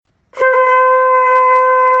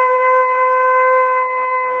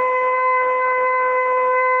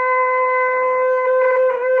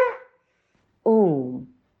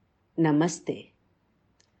Namaste.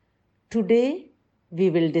 Today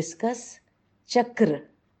we will discuss Chakra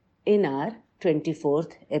in our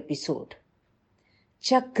 24th episode.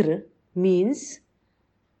 Chakra means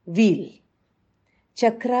wheel.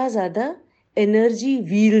 Chakras are the energy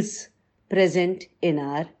wheels present in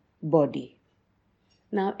our body.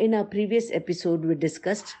 Now, in our previous episode, we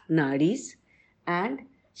discussed nadis, and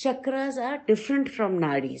chakras are different from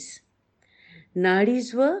nadis.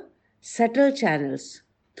 Nadis were subtle channels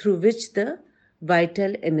through which the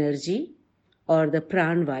vital energy or the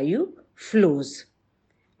pranvayu flows,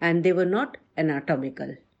 and they were not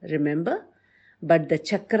anatomical, remember? But the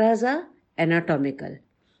chakras are anatomical.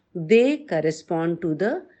 They correspond to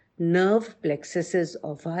the nerve plexuses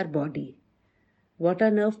of our body. What are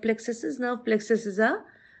nerve plexuses? Nerve plexuses are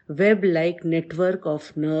web-like network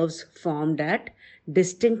of nerves formed at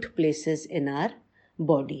distinct places in our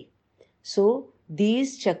body. So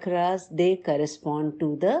these chakras, they correspond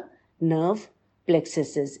to the nerve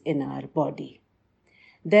plexuses in our body.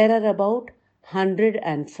 There are about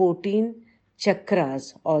 114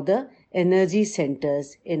 chakras or the energy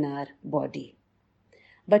centers in our body.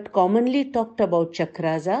 But commonly talked about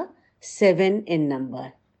chakras are 7 in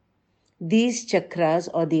number. These chakras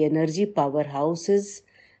or the energy powerhouses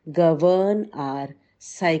govern our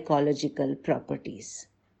psychological properties.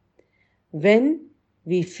 When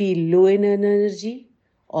we feel low in energy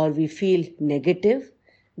or we feel negative,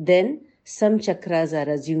 then some chakras are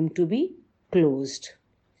assumed to be closed.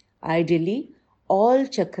 Ideally, all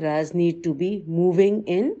chakras need to be moving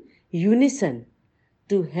in unison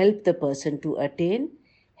to help the person to attain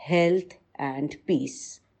health and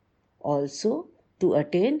peace. Also, to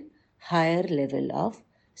attain higher level of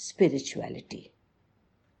spirituality.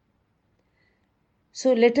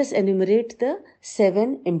 So let us enumerate the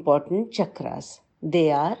 7 important chakras.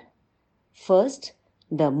 They are, first,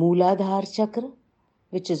 the Mooladhara chakra,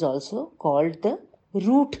 which is also called the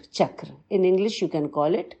root chakra. In English, you can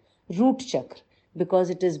call it root chakra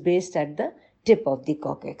because it is based at the tip of the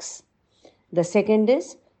coccyx. The second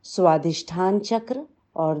is Swadhisthana chakra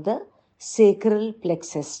or the sacral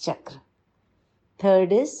plexus chakra.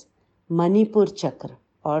 Third is Manipur chakra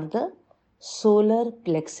or the solar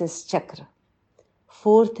plexus chakra.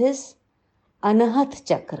 Fourth is Anahat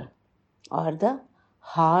chakra or the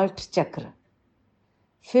heart chakra.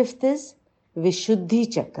 Fifth is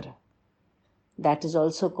Vishuddhi chakra. That is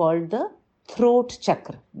also called the throat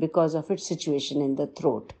chakra because of its situation in the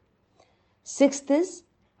throat. Sixth is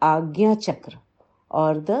Agnya chakra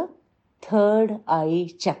or the third eye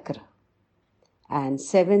chakra. And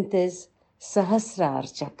seventh is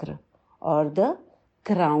Sahasrar chakra or the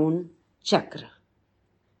crown chakra.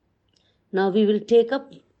 Now we will take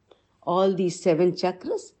up all these 7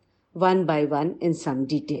 chakras one by one in some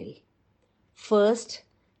detail. First,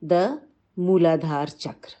 the Mooladhara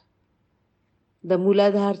chakra. The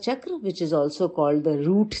Mooladhara chakra, which is also called the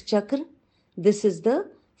root chakra, this is the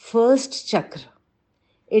first chakra.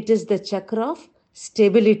 It is the chakra of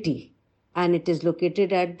stability and it is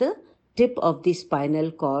located at the tip of the spinal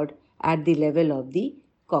cord at the level of the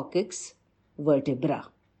coccyx vertebra.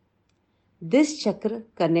 This chakra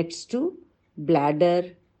connects to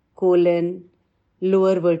bladder, colon,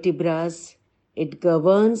 lower vertebrae. It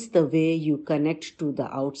governs the way you connect to the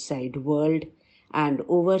outside world and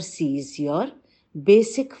oversees your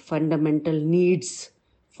basic fundamental needs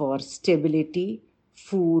for stability,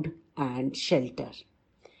 food, and shelter.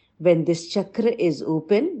 When this chakra is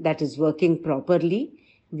open, that is working properly,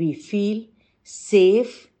 we feel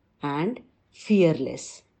safe and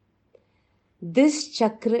fearless. This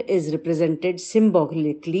chakra is represented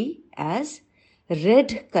symbolically as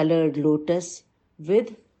red colored lotus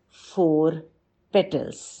with 4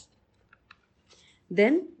 petals.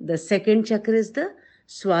 Then the second chakra is the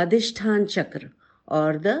Swadhisthana chakra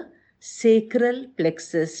or the sacral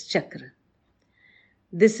plexus chakra.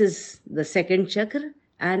 This is the second chakra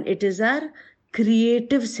and it is our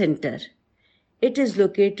creative center. It is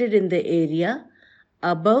located in the area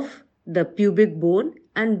above the pubic bone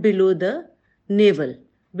and below the navel,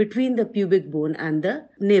 between the pubic bone and the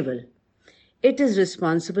navel. It is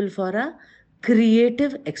responsible for our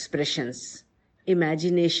creative expressions,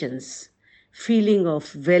 imaginations, feeling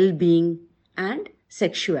of well-being and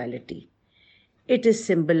sexuality. It is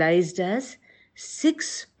symbolized as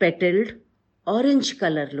 6-petaled orange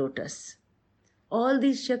color lotus. All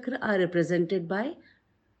these chakras are represented by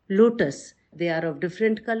lotus. They are of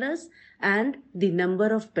different colors and the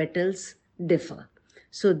number of petals differ.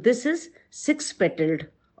 So this is 6-petaled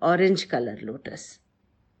orange color lotus.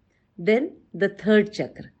 Then the third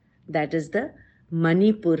chakra, that is the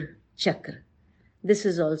Manipur chakra. This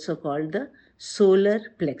is also called the solar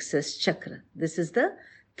plexus chakra. This is the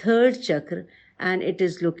third chakra, and it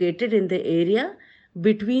is located in the area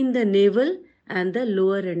between the navel and the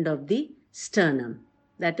lower end of the sternum.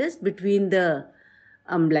 That is between the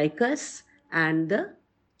umbilicus and the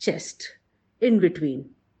chest, in between.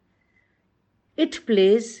 It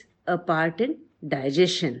plays a part in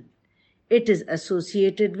digestion. It is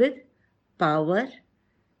associated with power,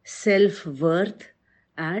 self-worth,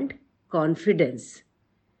 and confidence.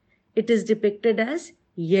 It is depicted as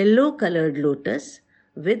yellow-colored lotus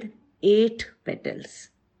with 8 petals.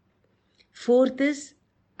 Fourth is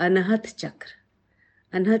Anahat Chakra.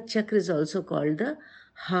 Anahat Chakra is also called the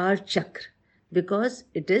heart chakra because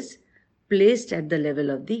it is placed at the level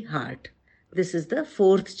of the heart. This is the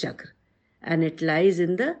fourth chakra, and it lies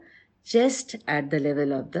in the chest at the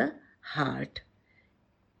level of the heart.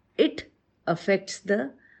 It affects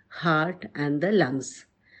the heart and the lungs.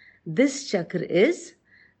 This chakra is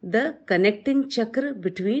the connecting chakra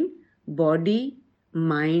between body,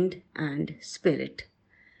 mind, and spirit.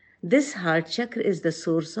 This heart chakra is the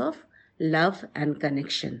source of love and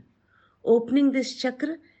connection. Opening this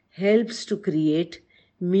chakra helps to create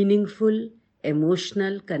meaningful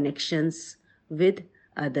emotional connections with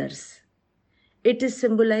others. It is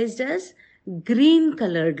symbolized as green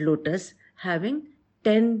colored lotus having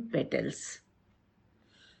 10 petals.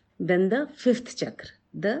 Then the fifth chakra,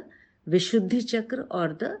 the Vishuddhi chakra or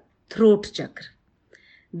the throat chakra.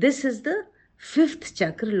 This is the fifth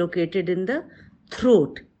chakra located in the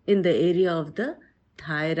throat, in the area of the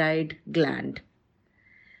thyroid gland.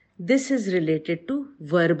 This is related to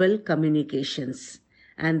verbal communications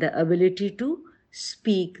and the ability to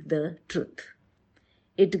speak the truth.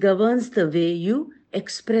 It governs the way you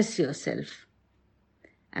express yourself.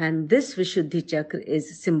 And this Vishuddhi chakra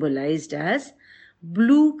is symbolized as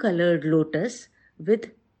blue colored lotus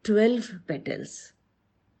with 12 petals.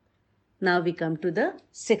 Now we come to the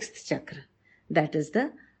sixth chakra, that is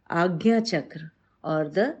the Agnya chakra or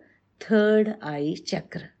the third eye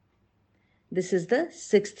chakra. This is the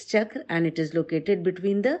sixth chakra and it is located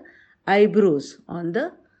between the eyebrows on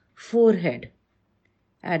the forehead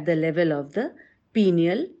at the level of the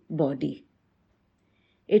pineal body.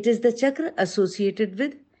 It is the chakra associated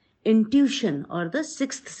with intuition or the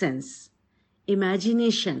sixth sense,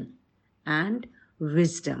 imagination, and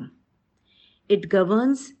wisdom. It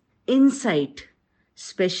governs insight,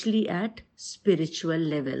 especially at spiritual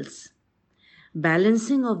levels.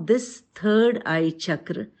 Balancing of this third eye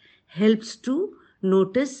chakra helps to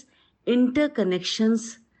notice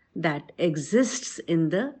interconnections that exists in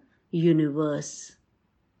the universe.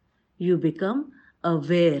 You become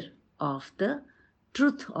aware of the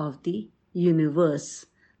truth of the universe,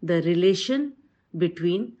 the relation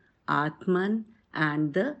between Atman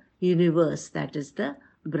and the universe, that is the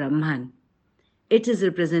Brahman. It is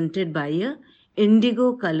represented by a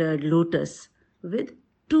indigo colored lotus with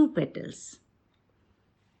 2 petals.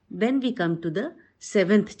 Then we come to the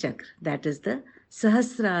seventh chakra, that is the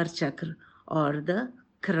Sahasrara chakra or the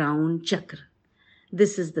crown chakra.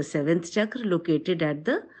 This is the seventh chakra located at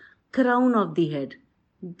the crown of the head,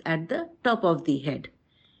 at the top of the head.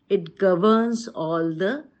 It governs all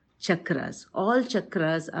the chakras. All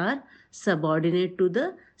chakras are subordinate to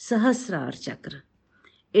the Sahasrara chakra.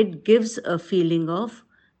 It gives a feeling of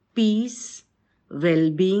peace,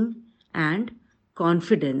 well-being, and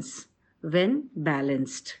confidence when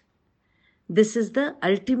balanced. This is the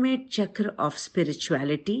ultimate chakra of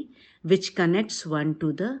spirituality, which connects one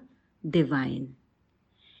to the divine.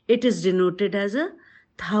 It is denoted as a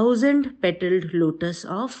 1,000-petaled lotus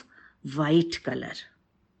of white color.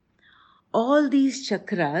 All these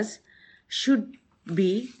chakras should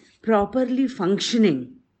be properly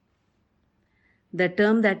functioning. The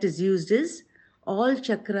term that is used is all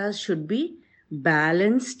chakras should be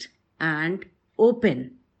balanced and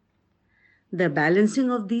open. The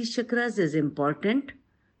balancing of these chakras is important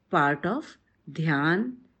part of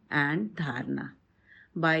dhyan and dharana.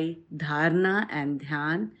 By dharana and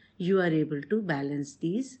dhyan, you are able to balance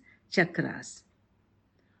these chakras.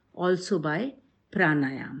 Also by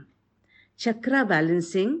pranayam. Chakra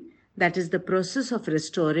balancing, that is the process of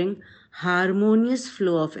restoring harmonious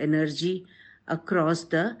flow of energy across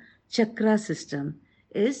the chakra system,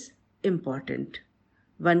 is important.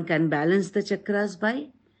 One can balance the chakras by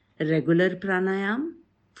regular pranayam.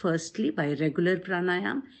 Firstly, by regular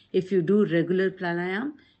pranayam. If you do regular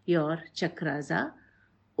pranayam, your chakras are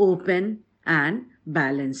open and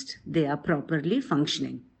balanced. They are properly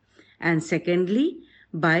functioning. And secondly,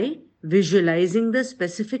 by visualizing the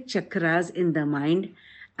specific chakras in the mind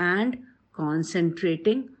and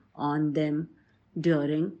concentrating on them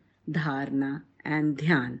during dharana and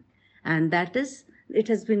dhyan. And that is, it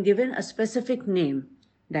has been given a specific name,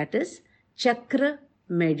 that is chakra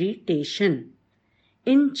meditation.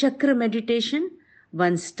 In chakra meditation,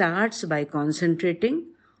 one starts by concentrating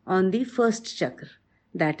on the first chakra,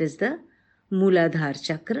 that is the Mooladhara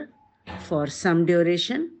chakra, for some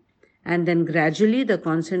duration, and then gradually the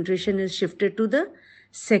concentration is shifted to the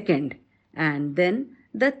second and then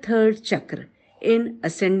the third chakra in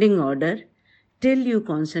ascending order till you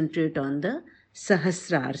concentrate on the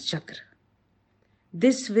Sahasrara chakra.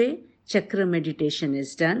 This way, chakra meditation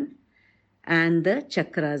is done and the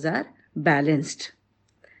chakras are balanced.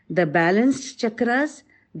 The balanced chakras,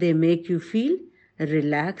 they make you feel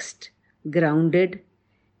relaxed, grounded,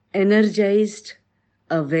 energized,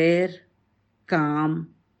 aware,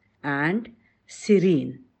 calm, and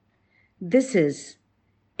serene. This is,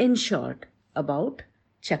 in short, about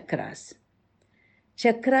chakras.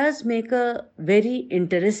 Chakras make a very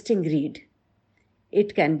interesting read.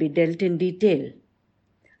 It can be dealt in detail.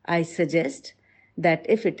 I suggest that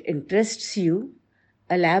if it interests you,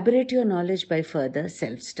 elaborate your knowledge by further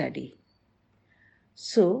self-study.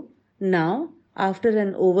 So, now, after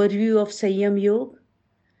an overview of Sanyam Yoga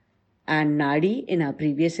and Nadi in our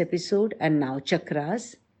previous episode and now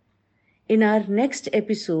chakras, in our next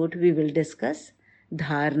episode we will discuss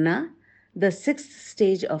Dharana, the sixth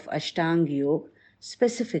stage of Ashtanga Yoga,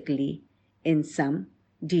 specifically in some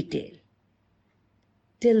detail.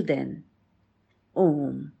 Till then,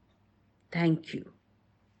 Om. Thank you.